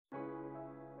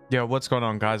Yo, what's going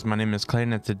on, guys? My name is Klay,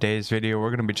 and in today's video we're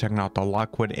going to be checking out the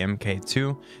LOCKWOOD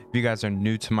MK2. If you guys are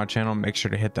new to my channel, make sure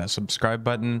to hit that subscribe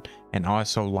button and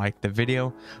also like the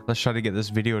video. Let's try to get this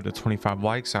video to 25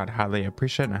 likes. I'd highly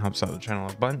appreciate it, and it helps out the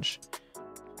channel a bunch.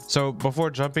 So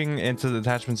before jumping into the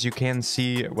attachments, you can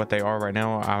see what they are right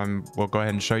now. We'll go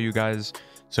ahead and show you guys,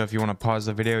 so if you want to pause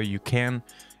the video you can.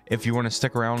 If you want to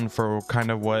stick around for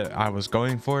kind of what I was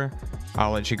going for,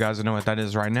 I'll let you guys know what that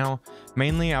is right now.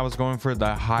 Mainly, I was going for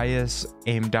the highest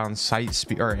aim down sight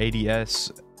speed, or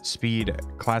ADS speed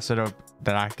class setup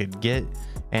that I could get,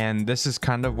 and this is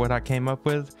kind of what I came up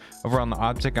with. Over on the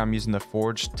optic, I'm using the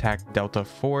Forged Tac Delta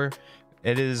 4.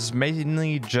 It is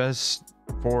mainly just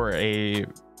for a,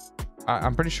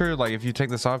 I'm pretty sure, like, if you take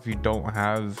this off, you don't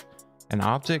have an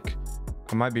optic.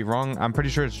 I might be wrong. I'm pretty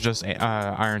sure it's just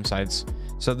iron sights.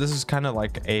 So this is kind of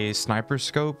like a sniper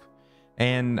scope,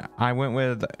 and I went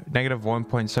with negative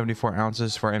 1.74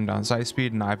 ounces for aim down sight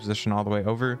speed and eye position all the way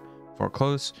over for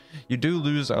close. You do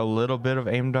lose a little bit of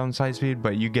aim down sight speed,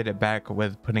 but you get it back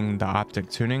with putting the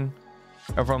optic tuning.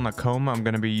 Over on the comb, I'm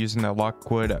going to be using the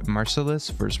LOCKWOOD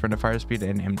Merciless for sprint to fire speed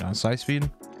and aim down sight speed.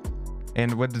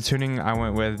 And with the tuning, I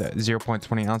went with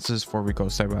 0.20 ounces for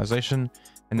recoil stabilization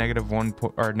and negative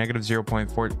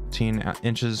 0.14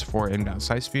 inches for aim down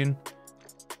sight speed.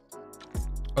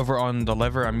 Over on the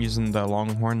lever, I'm using the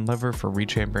Longhorn lever for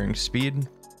rechambering speed.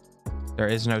 There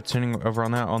is no tuning over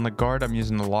on that. On the guard, I'm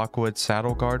using the LOCKWOOD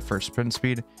saddle guard for sprint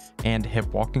speed and hip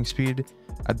walking speed.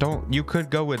 You could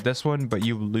go with this one, but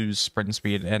you lose sprint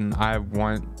speed, and I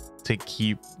want to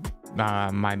keep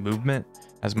my movement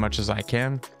as much as I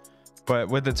can. But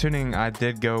with the tuning, I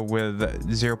did go with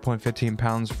 0.15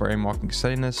 pounds for aim walking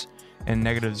steadiness and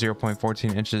negative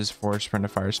 0.14 inches for sprint to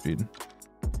fire speed.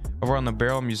 Over on the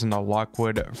barrel, I'm using the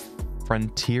LOCKWOOD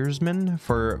Frontiersman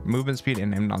for movement speed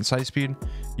and aim down sight speed.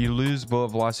 You lose bullet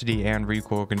velocity and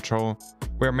recoil control.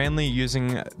 We're mainly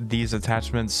using these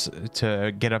attachments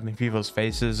to get up in people's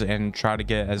faces and try to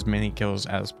get as many kills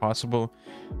as possible.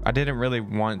 I didn't really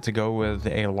want to go with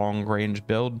a long range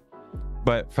build,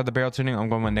 but for the barrel tuning, I'm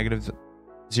going with negative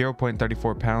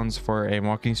 0.34 pounds for aim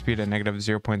walking speed and negative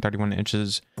 0.31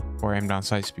 inches for aim down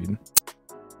sight speed.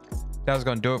 That was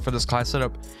going to do it for this class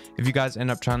setup. If you guys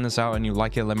end up trying this out and you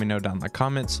like it, let me know down in the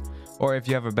comments. Or if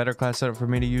you have a better class setup for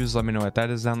me to use, let me know what that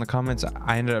is down in the comments.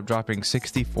 I ended up dropping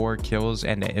 64 kills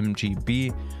and an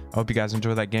MGB. I hope you guys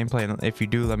enjoy that gameplay, and if you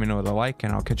do, let me know with a like,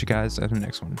 and I'll catch you guys in the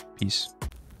next one. Peace.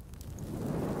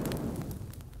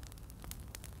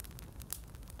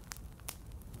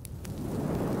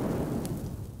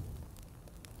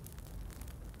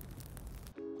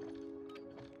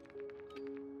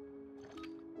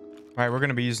 All right, we're going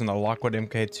to be using the LOCKWOOD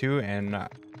MK2, and I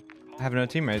have no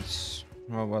teammates.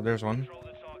 Oh, well, there's one.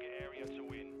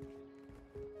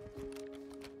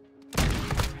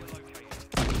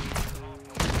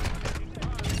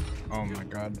 Oh my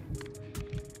god.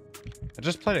 I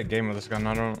just played a game with this gun.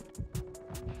 I don't...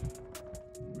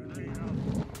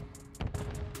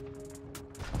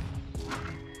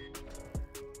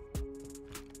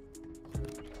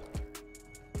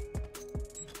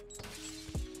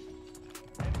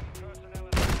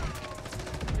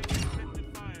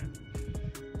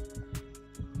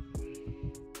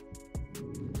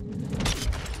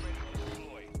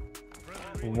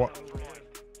 What?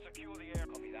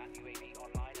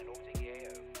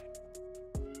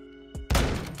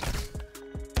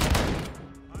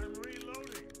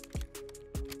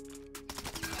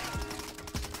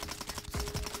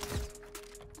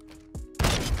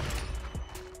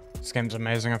 This game's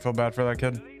amazing. I feel bad for that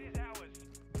kid.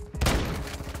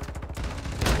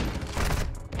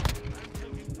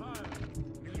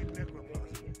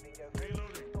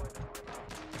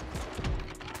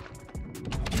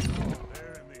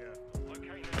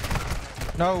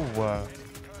 No, why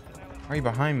are you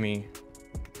behind me?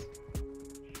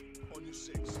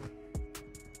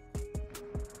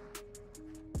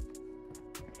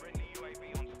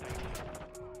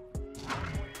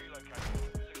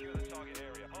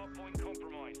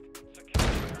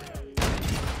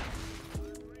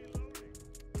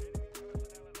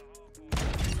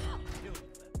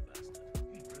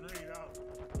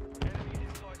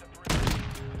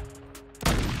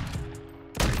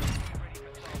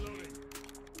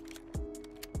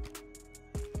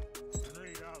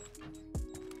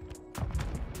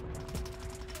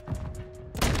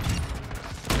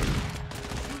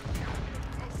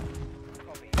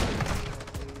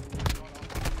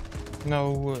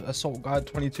 No, assault god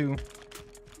 22.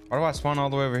 Why do I spawn all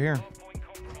the way over here?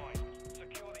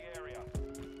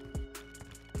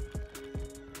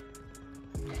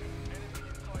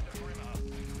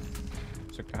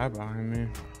 There's a guy behind me.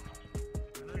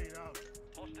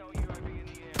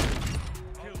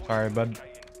 Sorry, bud.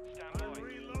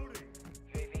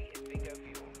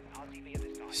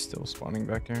 Still spawning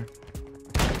back here.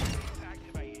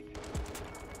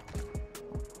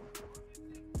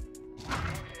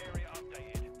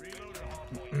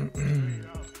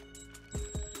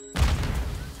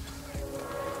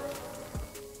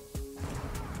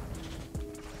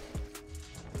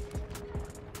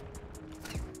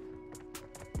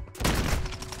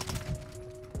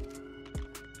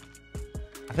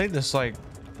 I think this like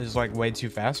is like way too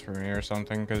fast for me or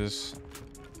something, because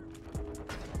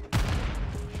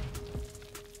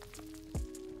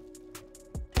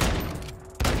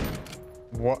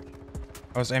what?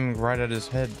 I was aiming right at his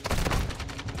head.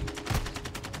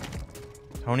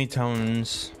 Tony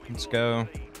Tones, let's go.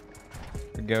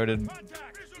 The goated.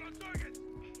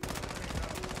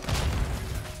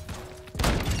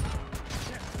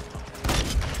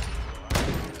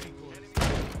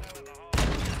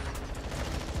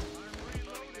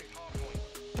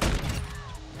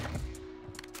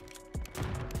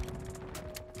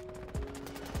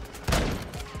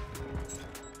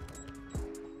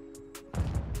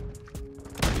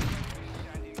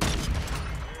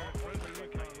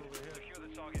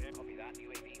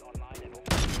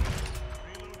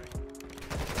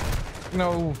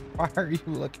 No, why are you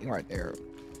looking right there?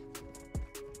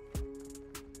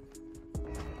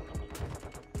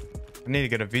 I need to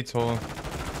get a VTOL.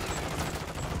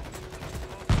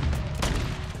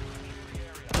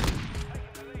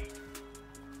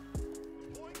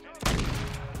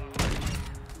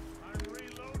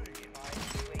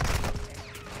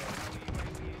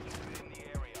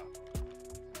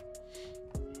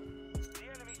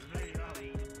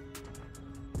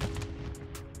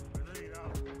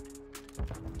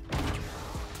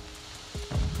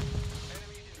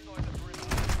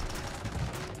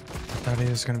 That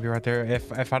is gonna be right there.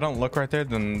 If I don't look right there,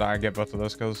 then I get both of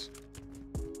those kills.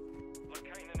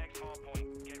 Locating the next hard point.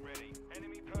 Get ready.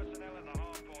 Enemy personnel at the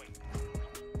hard point.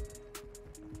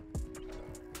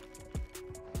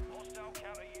 Hostile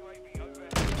counter UAV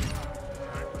overhead.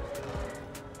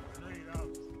 Area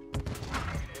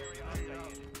updated.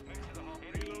 Move to the hard.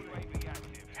 Enemy UAV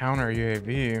active. Counter UAV.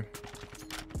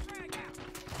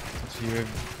 It's you.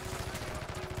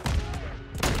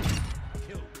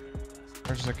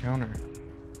 Where's the counter?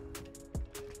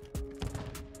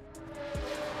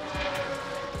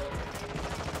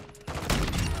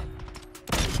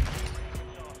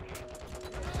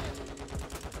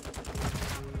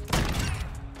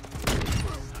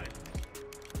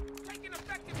 Taking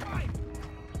effective fire.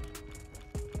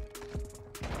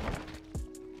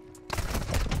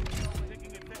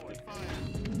 Taking effective fire.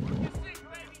 You sick,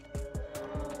 baby?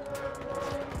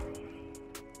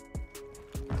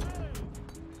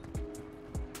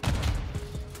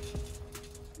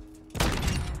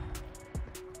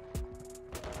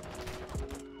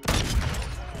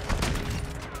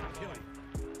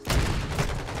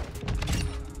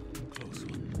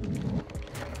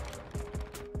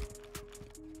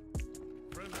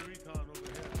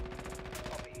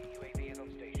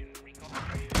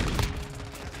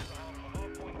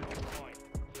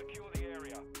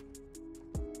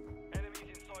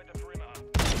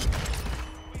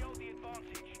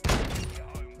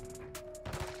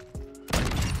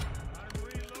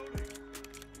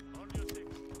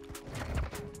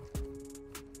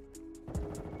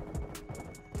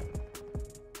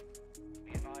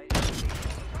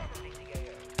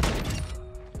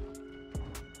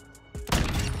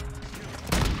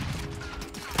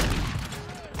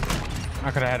 I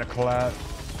could have had a collab.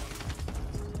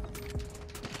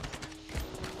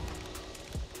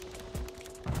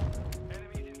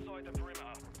 Enemies inside the perimeter.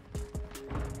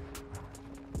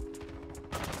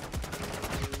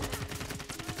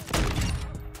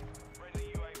 Friendly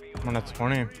UAV I'm on a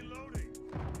 20. If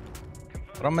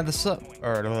I don't mess this up,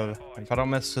 or if I don't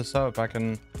mess this up, I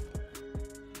can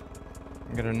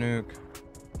get a nuke.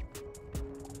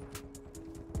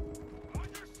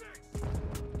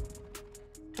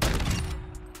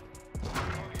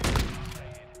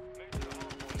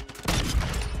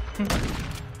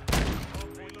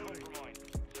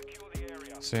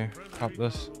 See, pop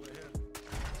this.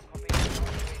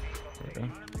 There we go.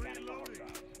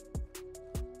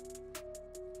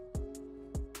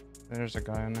 There's a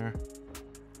guy in there.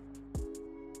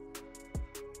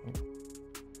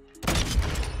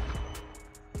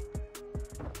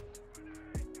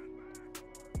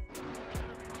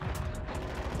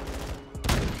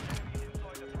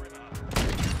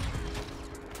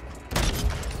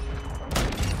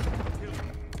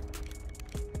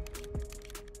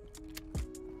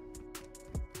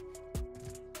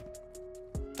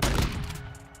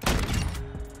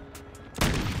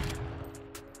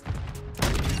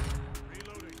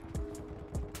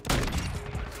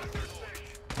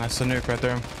 That's the nuke right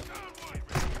there.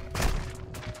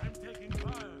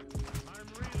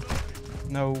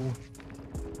 No.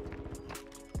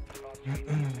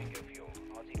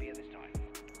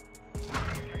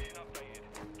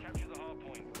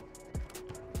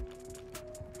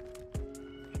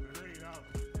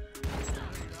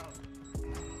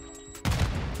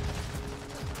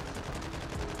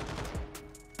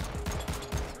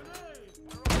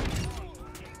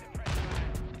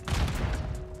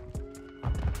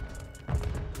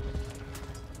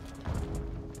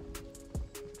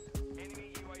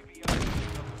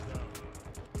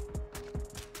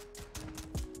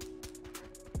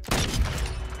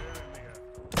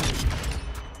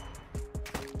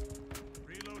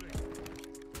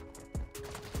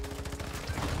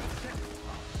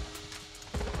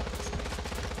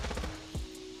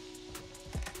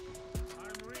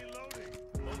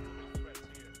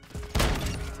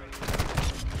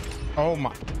 Oh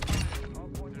my.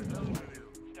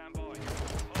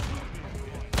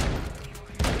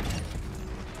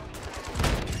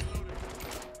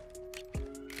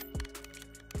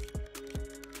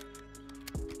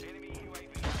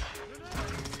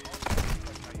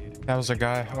 That was a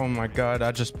guy. Oh my god,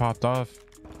 I just popped off.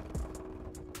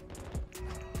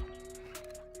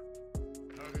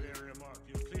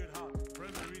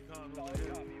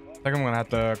 I think I'm gonna have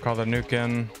to call the nuke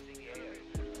in.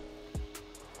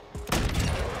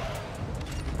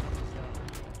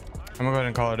 I'm gonna go ahead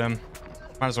and call it in.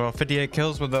 Might as well. 58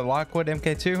 kills with the Lockwood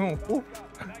MK2. Ooh.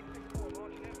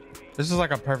 This is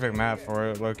like a perfect map for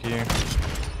it, low key.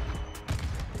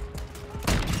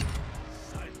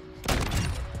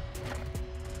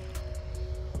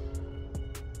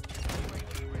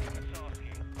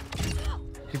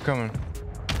 Keep coming.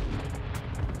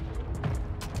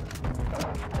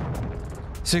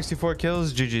 64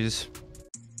 kills, GG's.